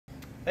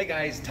Hey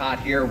guys, Todd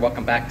here.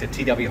 Welcome back to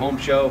TW Home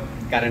Show.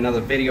 Got another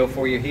video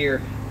for you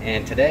here,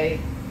 and today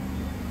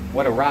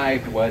what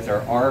arrived was our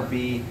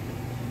RV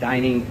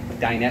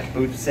Dinette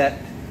Booth Set.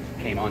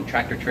 Came on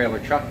tractor trailer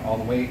truck all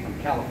the way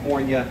from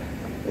California.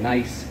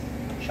 Nice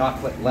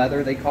chocolate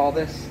leather they call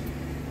this.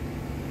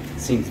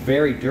 Seems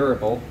very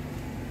durable.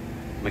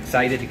 I'm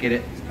excited to get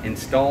it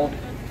installed.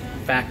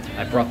 In fact,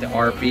 I brought the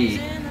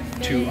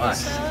RV to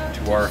us,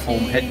 to our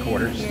home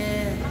headquarters.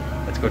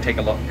 Let's go take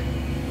a look.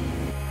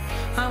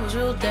 I was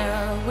real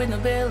down with no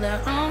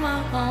bailout on my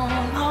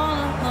own, all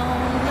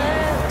alone,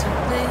 left to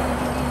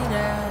bleed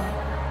out.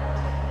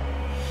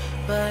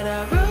 But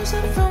I rose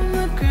up from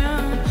the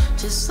ground,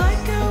 just like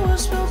I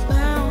was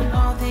spellbound.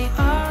 All the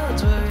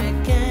odds were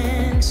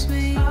against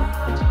me,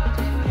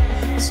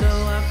 so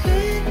I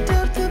picked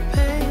up the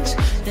pace,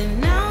 and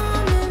now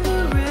I'm in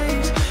the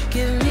race.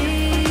 Give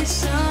me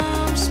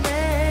some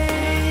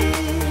space.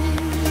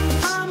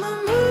 I'm a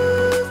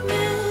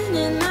movement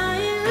and I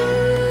ain't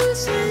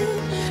losing.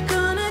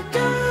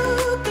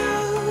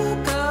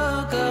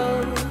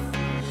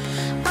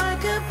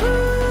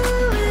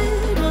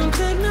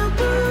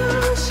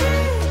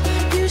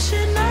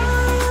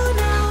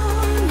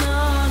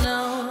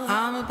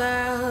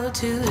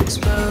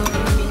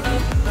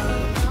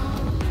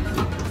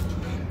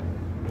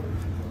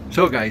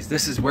 So guys,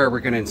 this is where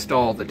we're going to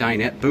install the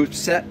Dinette Booth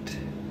Set.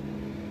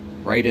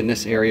 Right in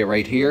this area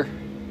right here.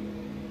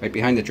 Right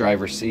behind the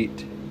driver's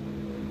seat.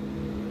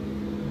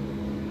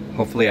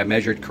 Hopefully I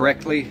measured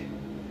correctly.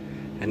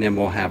 And then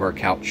we'll have our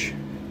couch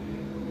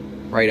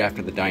right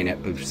after the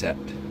Dinette Booth Set.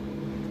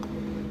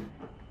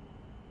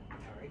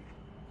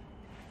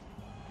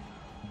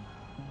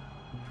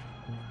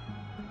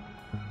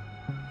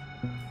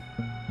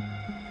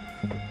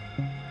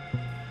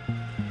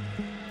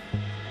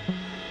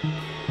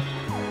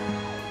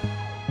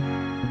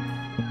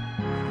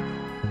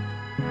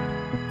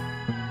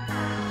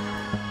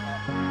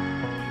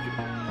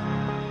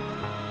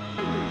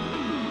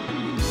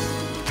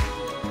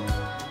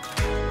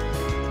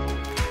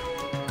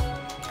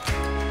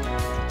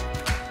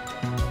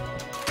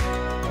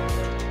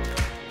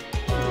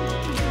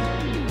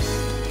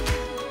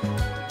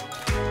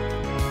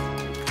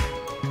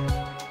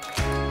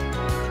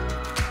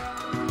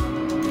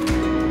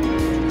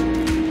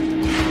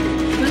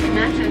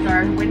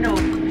 Our window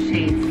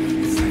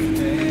shades.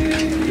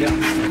 Yeah.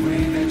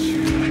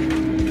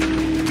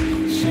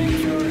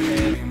 Shake your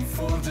head in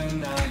full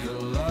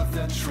denial of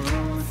the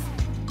truth.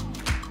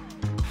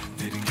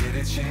 Didn't get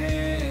a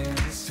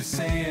chance to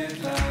say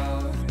it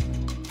loud.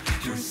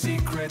 Your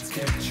secrets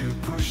kept you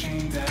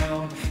pushing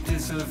down,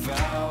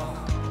 disavow.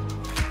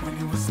 When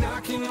he was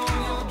knocking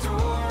on your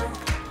door,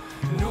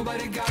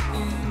 nobody got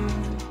in.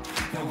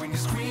 Now when you're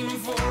screaming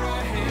for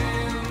a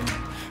hand,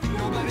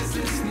 nobody's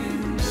listening.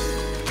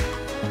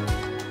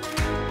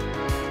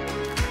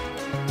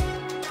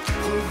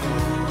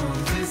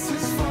 This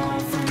is far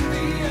from the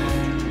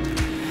end.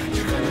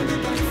 You're gonna be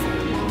back for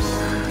more.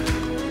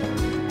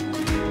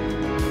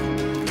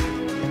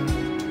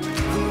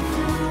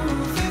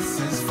 This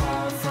is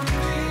far from the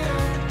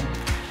end.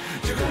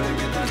 You're gonna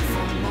be back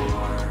for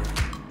more.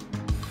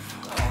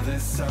 All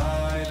this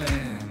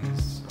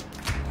silence.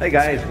 Hey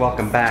guys,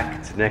 welcome back.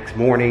 It's the next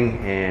morning,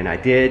 and I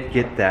did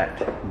get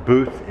that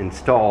booth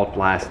installed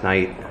last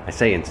night. I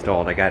say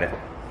installed, I got it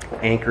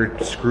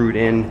anchored, screwed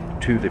in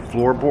to the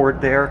floorboard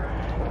there,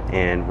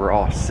 and we're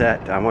all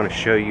set. I want to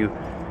show you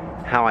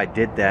how I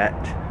did that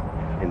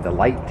in the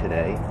light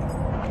today,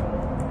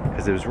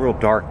 because it was real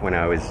dark when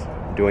I was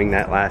doing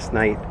that last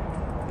night,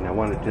 and I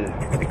wanted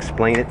to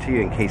explain it to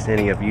you in case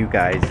any of you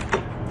guys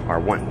are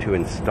wanting to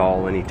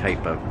install any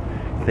type of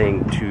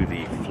thing to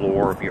the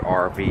floor of your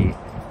RV,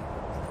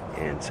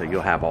 and so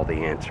you'll have all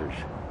the answers.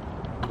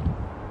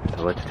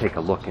 So let's take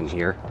a look in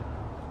here.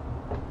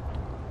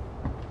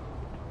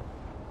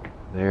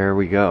 There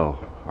we go.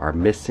 Our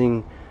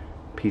missing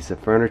piece of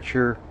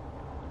furniture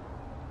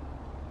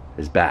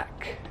is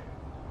back,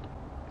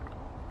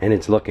 and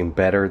it's looking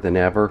better than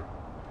ever.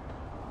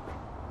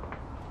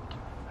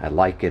 I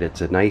like it.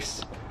 It's a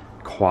nice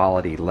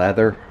quality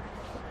leather.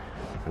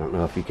 I don't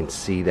know if you can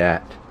see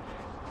that,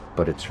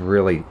 but it's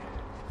really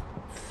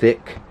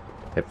thick.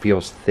 It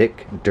feels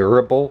thick,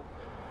 durable,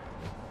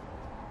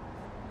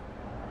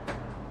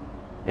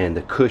 and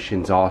the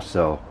cushions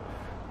also.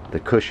 The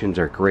cushions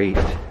are great.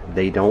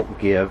 They don't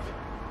give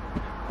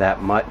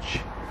that much,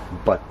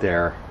 but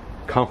they're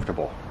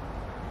comfortable.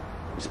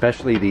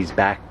 Especially these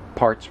back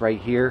parts right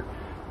here.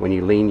 When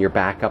you lean your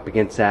back up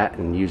against that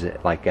and use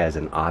it like as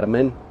an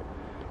ottoman,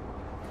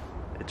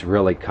 it's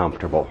really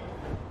comfortable.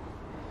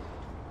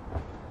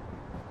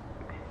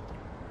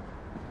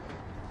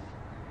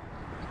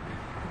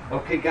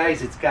 Okay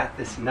guys, it's got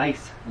this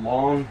nice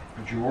long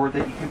drawer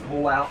that you can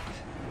pull out.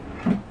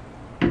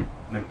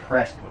 I'm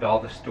impressed with all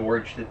the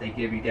storage that they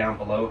give you down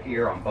below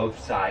here on both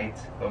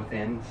sides, both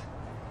ends.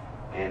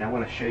 And I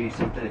want to show you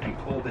something. If you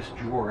pull this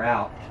drawer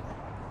out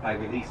by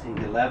releasing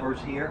the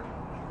levers here,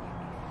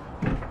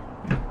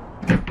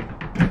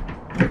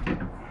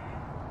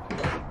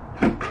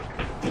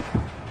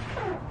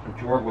 the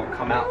drawer will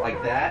come out out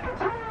like that.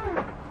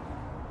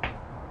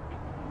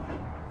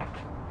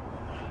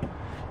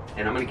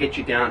 And I'm going to get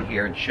you down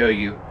here and show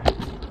you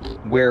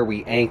where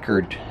we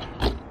anchored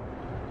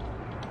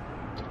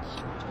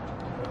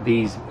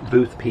these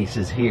booth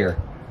pieces here.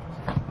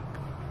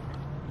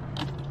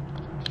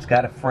 It's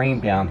got a frame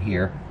down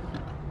here,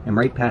 and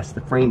right past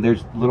the frame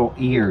there's little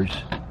ears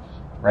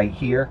right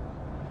here,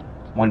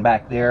 one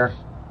back there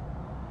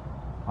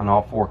on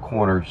all four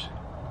corners,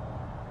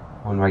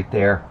 one right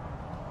there.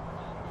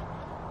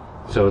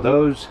 So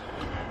those,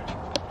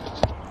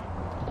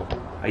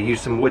 I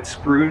used some wood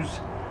screws,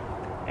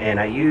 and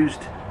I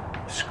used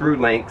screw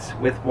lengths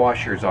with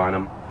washers on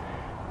them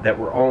that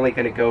were only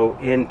going to go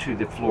into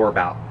the floor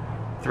about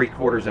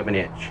 3/4 of an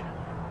inch.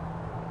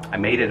 I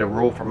made it a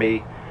rule for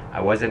me,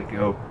 I wasn't going to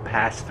go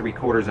past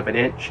 3/4 of an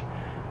inch,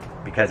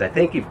 because I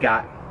think you've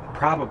got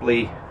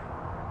probably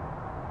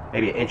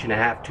maybe 1.5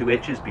 inches, 2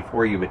 inches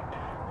before you would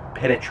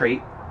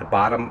penetrate the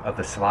bottom of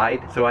the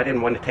slide. So I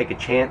didn't want to take a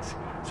chance,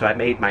 so I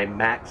made my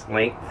max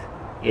length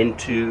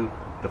into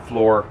the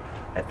floor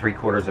at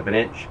 3/4 of an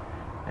inch,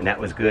 and that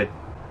was good.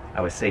 I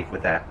was safe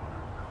with that.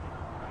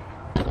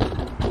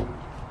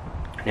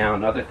 Now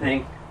another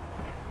thing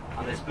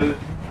on this booth,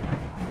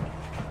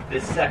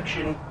 this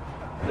section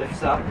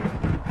lifts up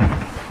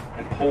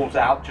and pulls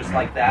out just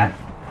like that.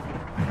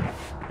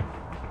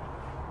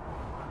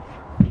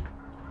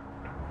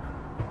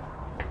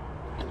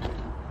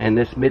 And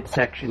this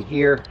midsection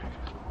here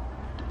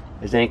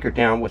is anchored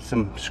down with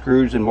some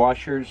screws and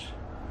washers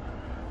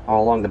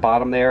all along the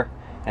bottom there,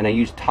 and I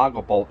use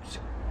toggle bolts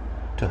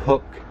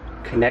to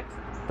connect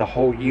the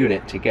whole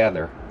unit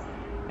together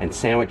and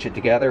sandwich it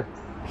together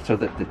so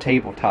that the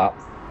tabletop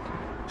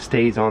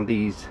stays on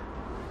these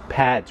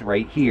pads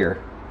right here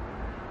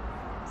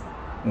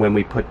when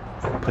we put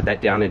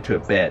that down into a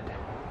bed.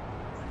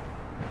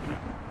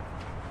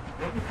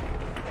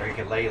 Or you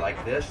can lay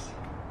like this.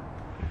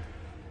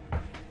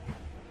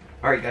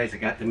 Alright guys, I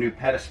got the new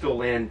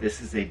pedestal in. This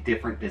is a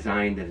different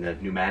design than the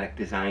pneumatic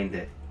design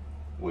that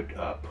would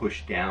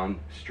push down,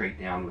 straight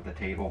down with the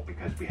table,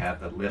 because we have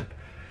the lip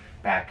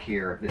back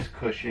here of this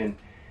cushion.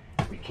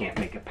 We can't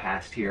make it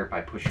past here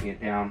by pushing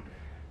it down.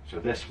 So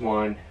this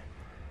one,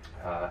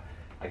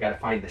 I got to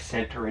find the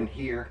center in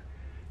here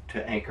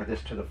to anchor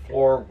this to the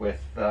floor with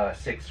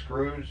 6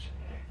 screws.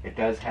 It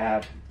does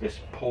have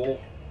this pull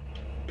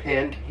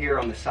pin here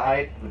on the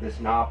side with this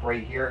knob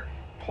right here.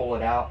 Pull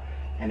it out,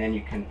 and then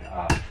you can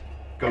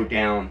go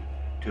down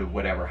to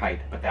whatever height.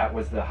 But that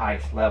was the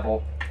highest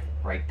level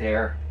right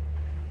there,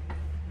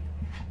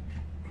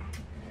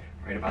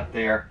 right about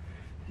there.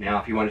 Now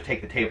if you want to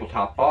take the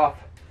tabletop off,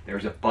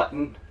 there's a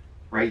button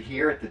right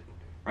here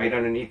right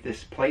underneath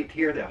this plate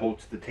here that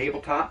holds the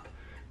tabletop.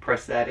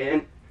 Press that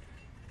in,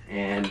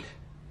 and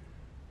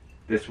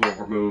this will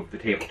remove the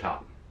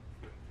tabletop.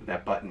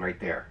 That button right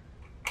there.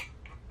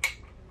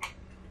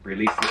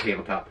 Release the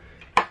tabletop,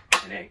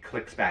 and then it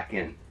clicks back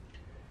in.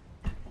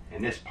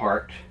 And this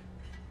part,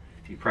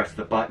 you press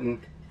the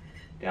button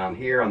down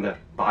here on the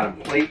bottom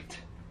plate,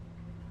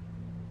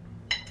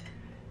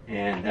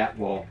 and that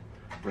will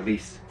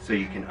release, so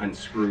you can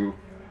unscrew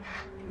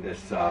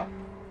this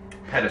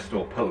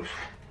pedestal post.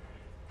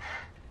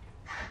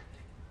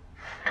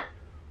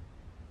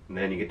 And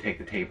then you can take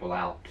the table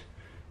out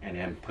and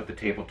then put the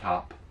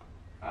tabletop,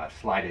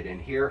 slide it in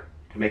here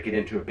to make it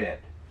into a bed.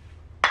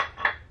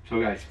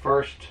 So guys,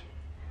 first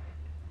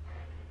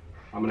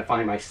I'm going to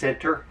find my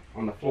center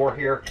on the floor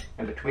here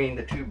and between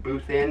the two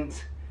booth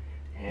ends,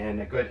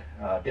 and a good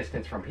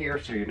distance from here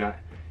so you're not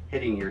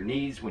hitting your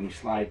knees when you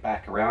slide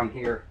back around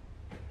here.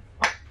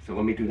 So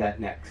let me do that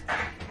next.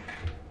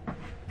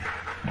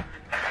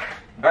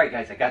 Alright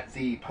guys, I got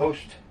the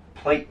post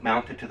plate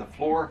mounted to the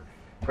floor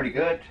pretty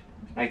good.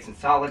 Nice and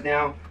solid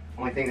now.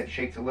 Only thing that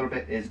shakes a little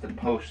bit is the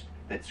post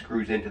that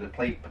screws into the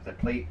plate, but the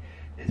plate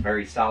is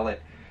very solid.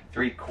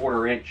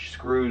 3/4 inch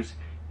screws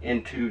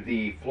into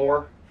the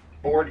floor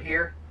board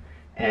here,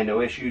 and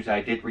no issues.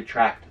 I did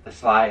retract the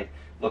slide.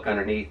 Look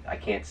underneath, I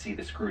can't see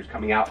the screws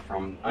coming out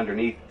from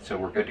underneath, so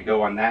we're good to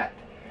go on that.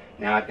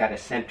 Now I've got to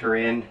center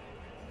in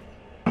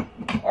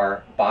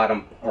our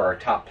bottom or our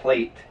top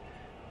plate,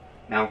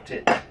 mount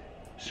it,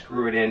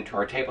 screw it into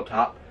our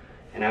tabletop,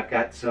 and I've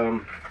got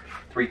some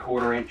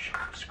 3/4 inch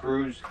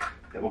screws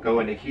that will go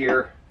into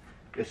here.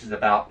 This is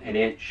about 1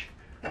 inch,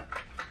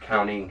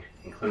 counting,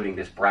 including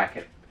this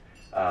bracket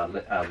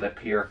lip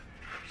here.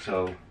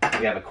 So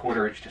we have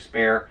 1/4 inch to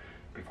spare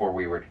before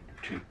we were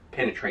to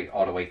penetrate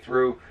all the way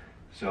through.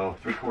 So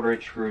 3/4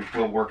 inch screws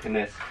will work in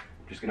this.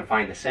 I'm just going to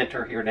find the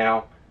center here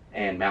now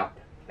and mount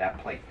that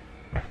plate.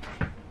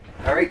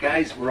 Alright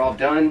guys, we're all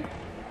done.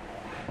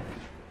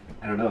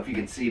 I don't know if you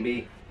can see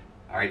me.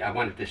 Alright, I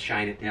wanted to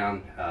shine it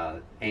down,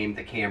 aim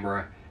the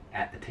camera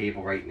at the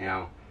table right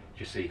now,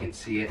 just so you can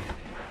see it.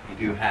 You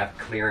do have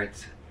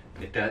clearance.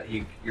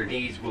 Your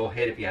knees will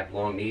hit if you have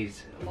long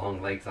knees,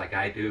 long legs like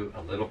I do,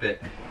 a little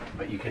bit,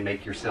 but you can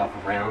make yourself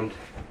around.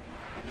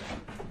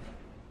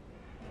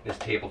 This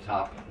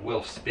tabletop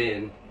will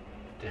spin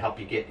to help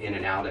you get in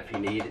and out if you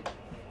need it.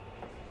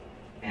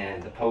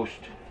 And the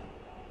post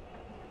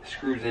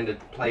screws into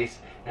place.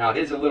 Now it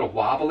is a little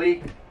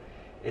wobbly.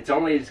 It's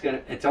only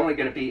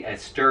gonna be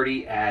as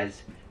sturdy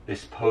as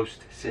this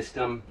post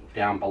system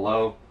down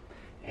below,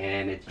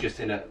 and it's just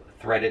in a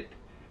threaded,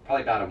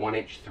 probably about a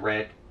 1-inch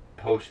thread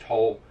post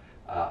hole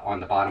on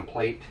the bottom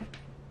plate.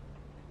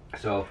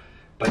 So,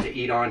 but to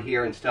eat on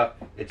here and stuff,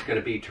 it's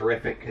gonna be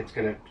terrific. It's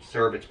gonna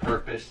serve its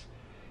purpose.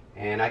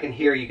 And I can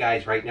hear you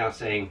guys right now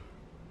saying,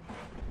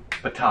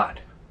 but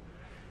Todd,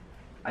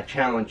 I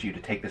challenge you to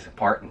take this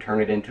apart and turn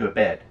it into a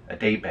bed, a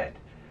day bed.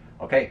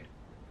 Okay,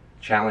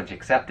 challenge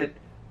accepted.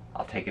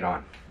 I'll take it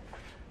on.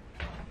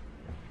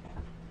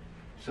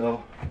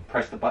 So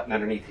press the button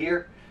underneath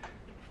here,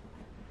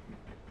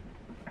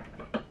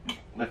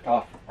 lift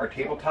off our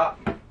tabletop,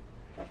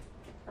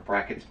 our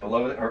brackets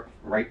below it, or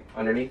right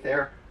underneath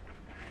there.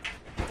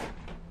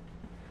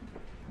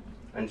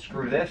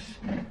 Unscrew this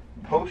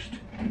post,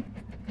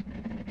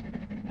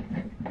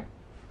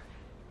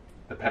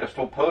 the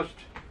pedestal post.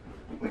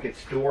 We could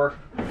store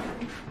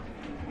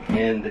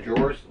in the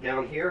drawers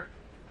down here.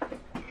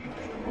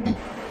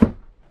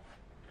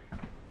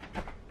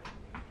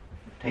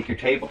 Take your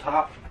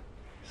tabletop,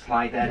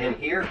 slide that in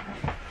here,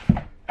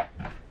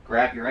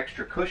 grab your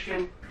extra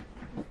cushion,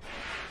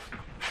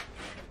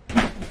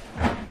 put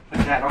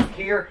that on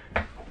here,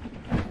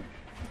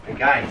 and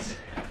guys,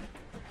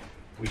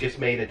 we just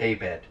made a day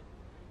bed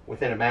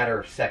within a matter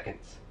of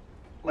seconds.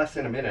 Less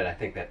than a minute I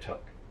think that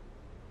took.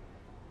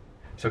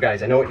 So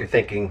guys, I know what you're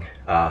thinking.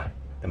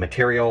 The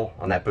material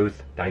on that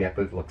booth, Dinette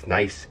Booth, looks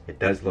nice. It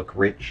does look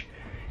rich,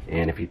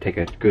 and if you take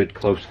a good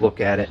close look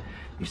at it,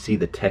 you see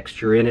the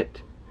texture in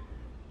it.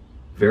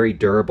 Very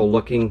durable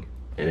looking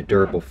and a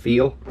durable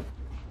feel.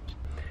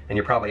 And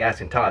you're probably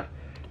asking, Todd,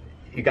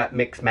 you got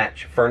mix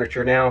match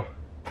furniture now?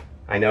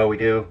 I know we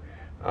do.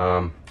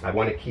 I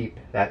want to keep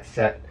that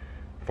set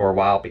for a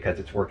while because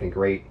it's working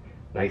great.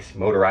 Nice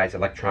motorized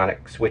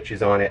electronic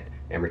switches on it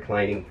and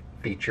reclining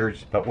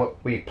features. But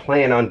what we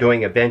plan on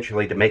doing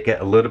eventually to make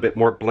it a little bit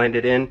more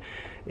blended in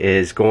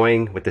is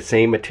going with the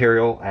same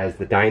material as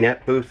the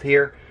Dinette Booth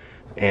here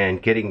and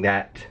getting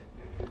that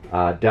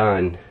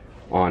done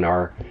on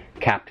our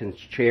captain's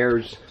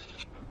chairs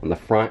on the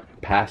front,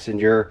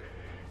 passenger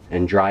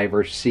and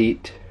driver's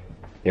seat.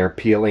 They're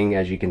peeling,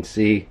 as you can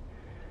see.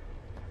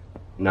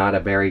 Not a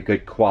very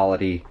good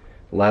quality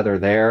leather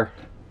there.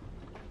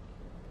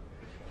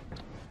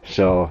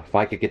 So if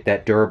I could get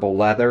that durable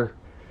leather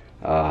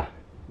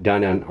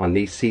done on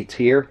these seats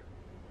here,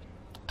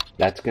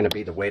 that's going to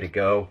be the way to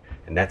go,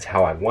 and that's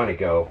how I want to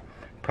go.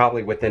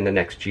 Probably within the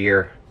next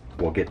year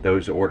we'll get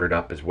those ordered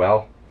up as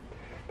well.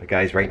 But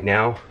guys, right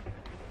now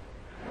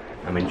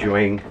I'm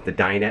enjoying the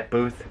Dinette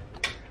Booth.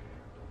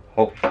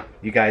 Hope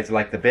you guys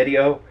like the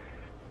video.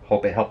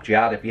 Hope it helped you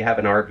out if you have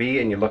an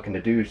RV and you're looking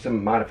to do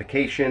some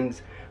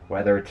modifications,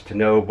 whether it's to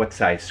know what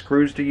size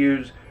screws to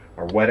use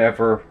or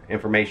whatever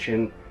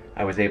information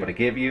I was able to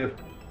give you.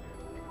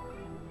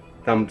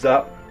 Thumbs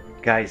up.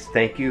 Guys,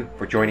 thank you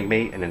for joining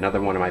me in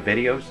another one of my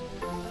videos,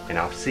 and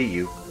I'll see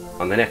you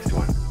on the next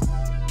one.